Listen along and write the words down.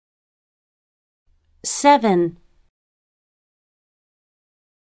7.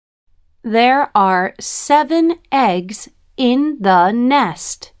 There are 7 eggs in the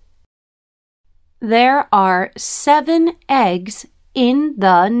nest. There are 7 eggs in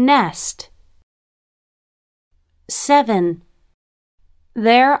the nest. 7.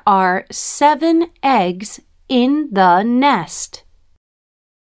 There are 7 eggs in the nest.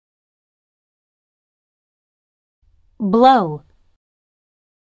 Blow.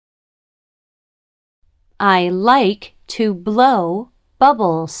 I like to blow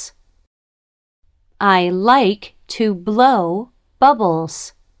bubbles. I like to blow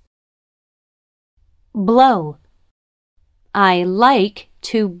bubbles. Blow. I like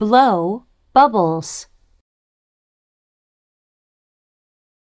to blow bubbles.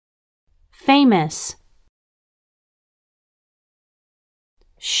 Famous.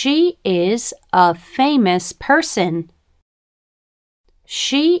 She is a famous person.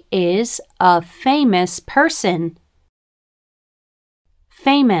 She is a famous person.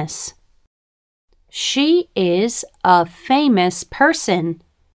 Famous. She is a famous person.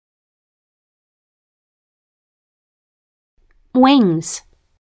 Wings.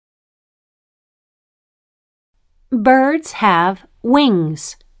 Birds have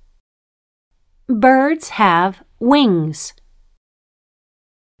wings. Birds have wings.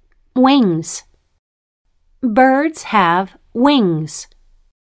 Wings. Birds have wings.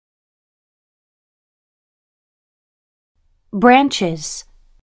 Branches.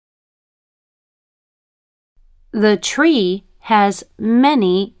 The tree has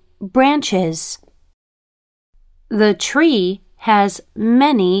many branches. The tree has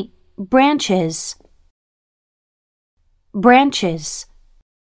many branches. Branches.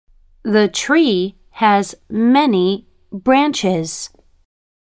 The tree has many branches.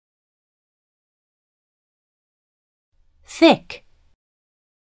 Thick.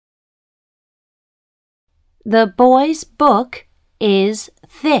 The boy's book is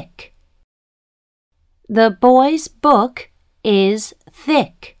thick. The boy's book is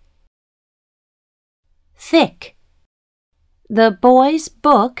thick. Thick. The boy's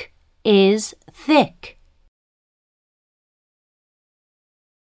book is thick.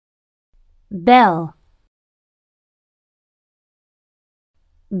 Bell.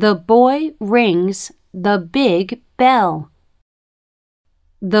 The boy rings the big bell.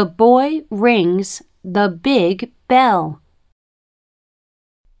 The boy rings the big bell.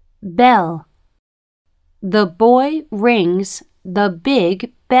 Bell. The boy rings the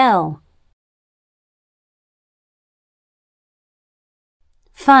big bell.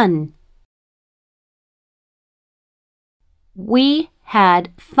 Fun. We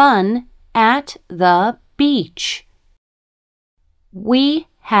had fun at the beach. We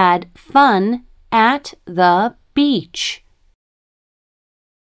had fun at the beach.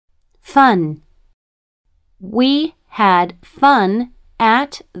 Fun. We had fun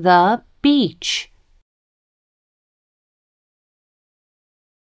at the beach.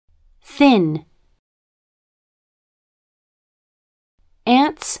 Thin.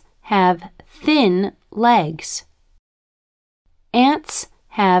 Ants have thin legs. Ants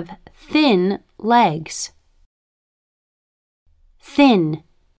have thin legs. Thin.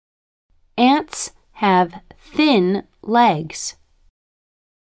 Ants have thin legs.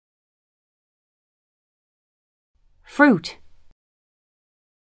 Fruit.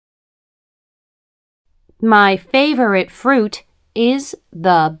 My favorite fruit is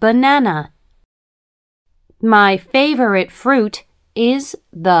the banana. My favorite fruit is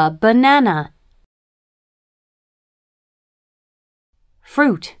the banana.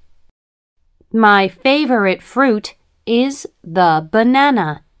 Fruit. My favorite fruit is the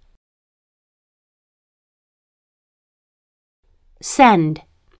banana. Send.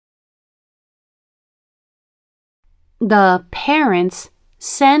 The parents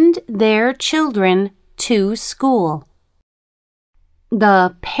send their children to school.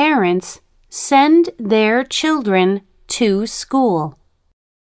 The parents send their children to school.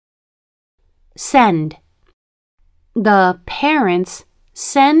 Send. The parents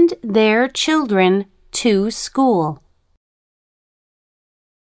send their children to school.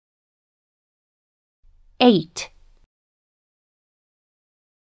 8.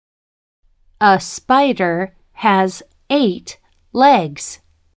 A spider has 8 legs.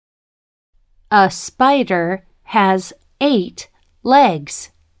 A spider has 8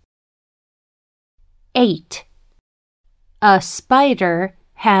 legs. 8. A spider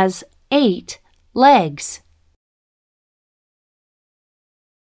has 8 legs.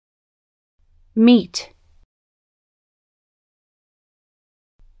 Meat.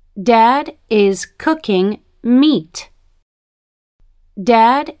 Dad is cooking meat.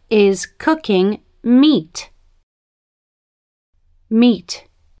 Dad is cooking meat. Meat.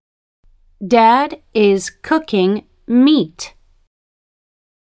 Dad is cooking meat.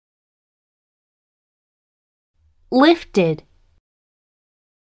 Lifted.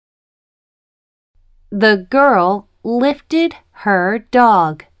 The girl lifted her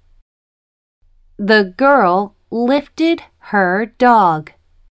dog. The girl lifted her dog.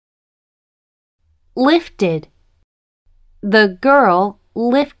 Lifted. The girl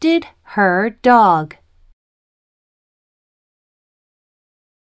lifted her dog.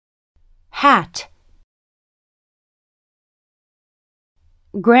 Hat.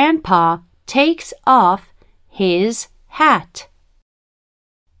 Grandpa takes off his hat.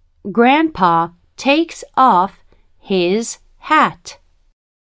 Grandpa takes off his hat.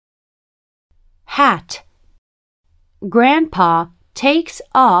 Hat. Grandpa takes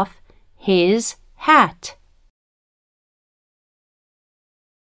off his hat.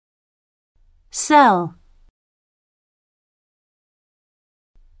 Sell.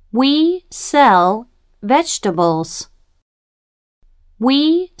 We sell vegetables.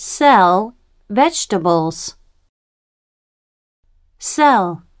 We sell vegetables.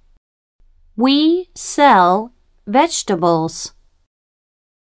 Sell. We sell vegetables.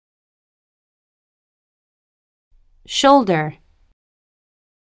 Shoulder.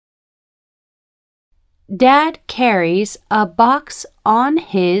 Dad carries a box on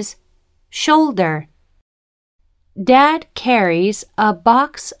his shoulder. Dad carries a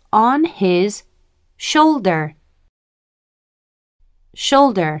box on his shoulder.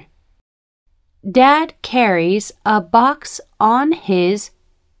 Shoulder. Dad carries a box on his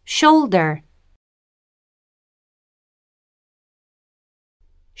shoulder.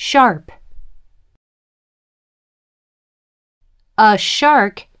 Sharp. A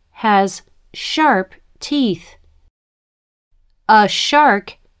shark has sharp teeth. A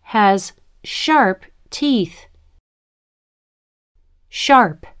shark has sharp teeth.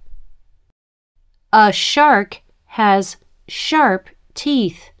 Sharp. A shark has sharp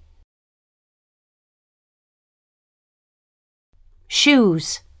teeth.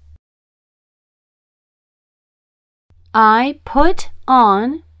 Shoes. I put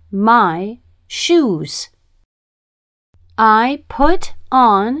on my shoes. I put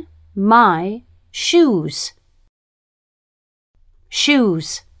on my shoes.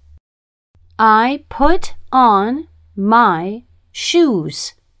 Shoes. I put on my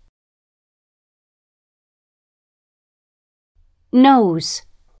shoes. Nose.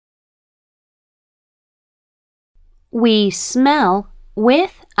 We smell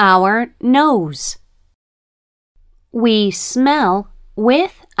with our nose. We smell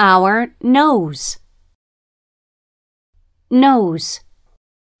with our nose. Nose.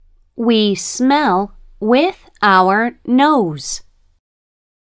 We smell with our nose.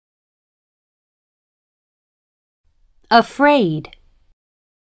 Afraid.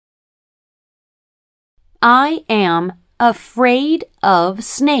 I am afraid of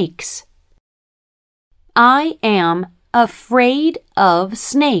snakes. I am afraid of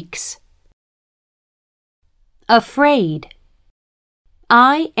snakes. Afraid.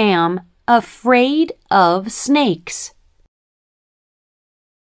 I am afraid of snakes.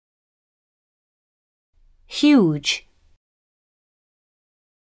 Huge.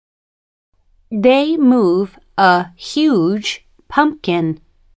 They move a huge pumpkin.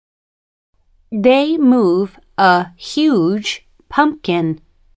 They move a huge pumpkin.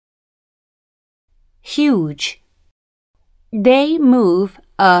 Huge. They move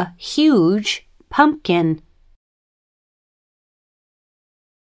a huge pumpkin.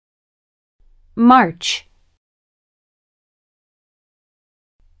 March.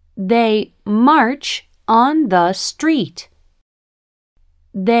 They march on the street.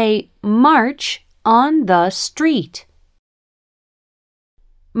 They march on the street.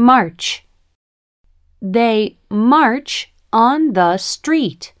 March. They march on the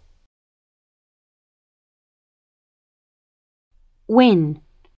street. Win.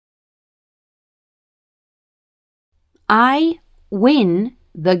 I win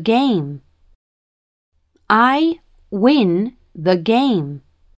the game. I win the game.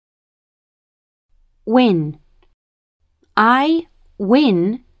 Win. I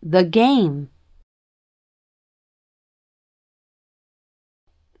win the game.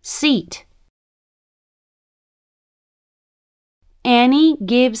 Seat. Annie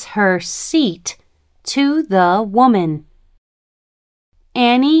gives her seat to the woman.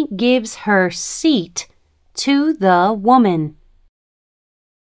 Annie gives her seat to the woman.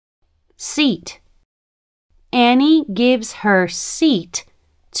 Seat. Annie gives her seat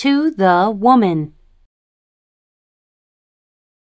to the woman.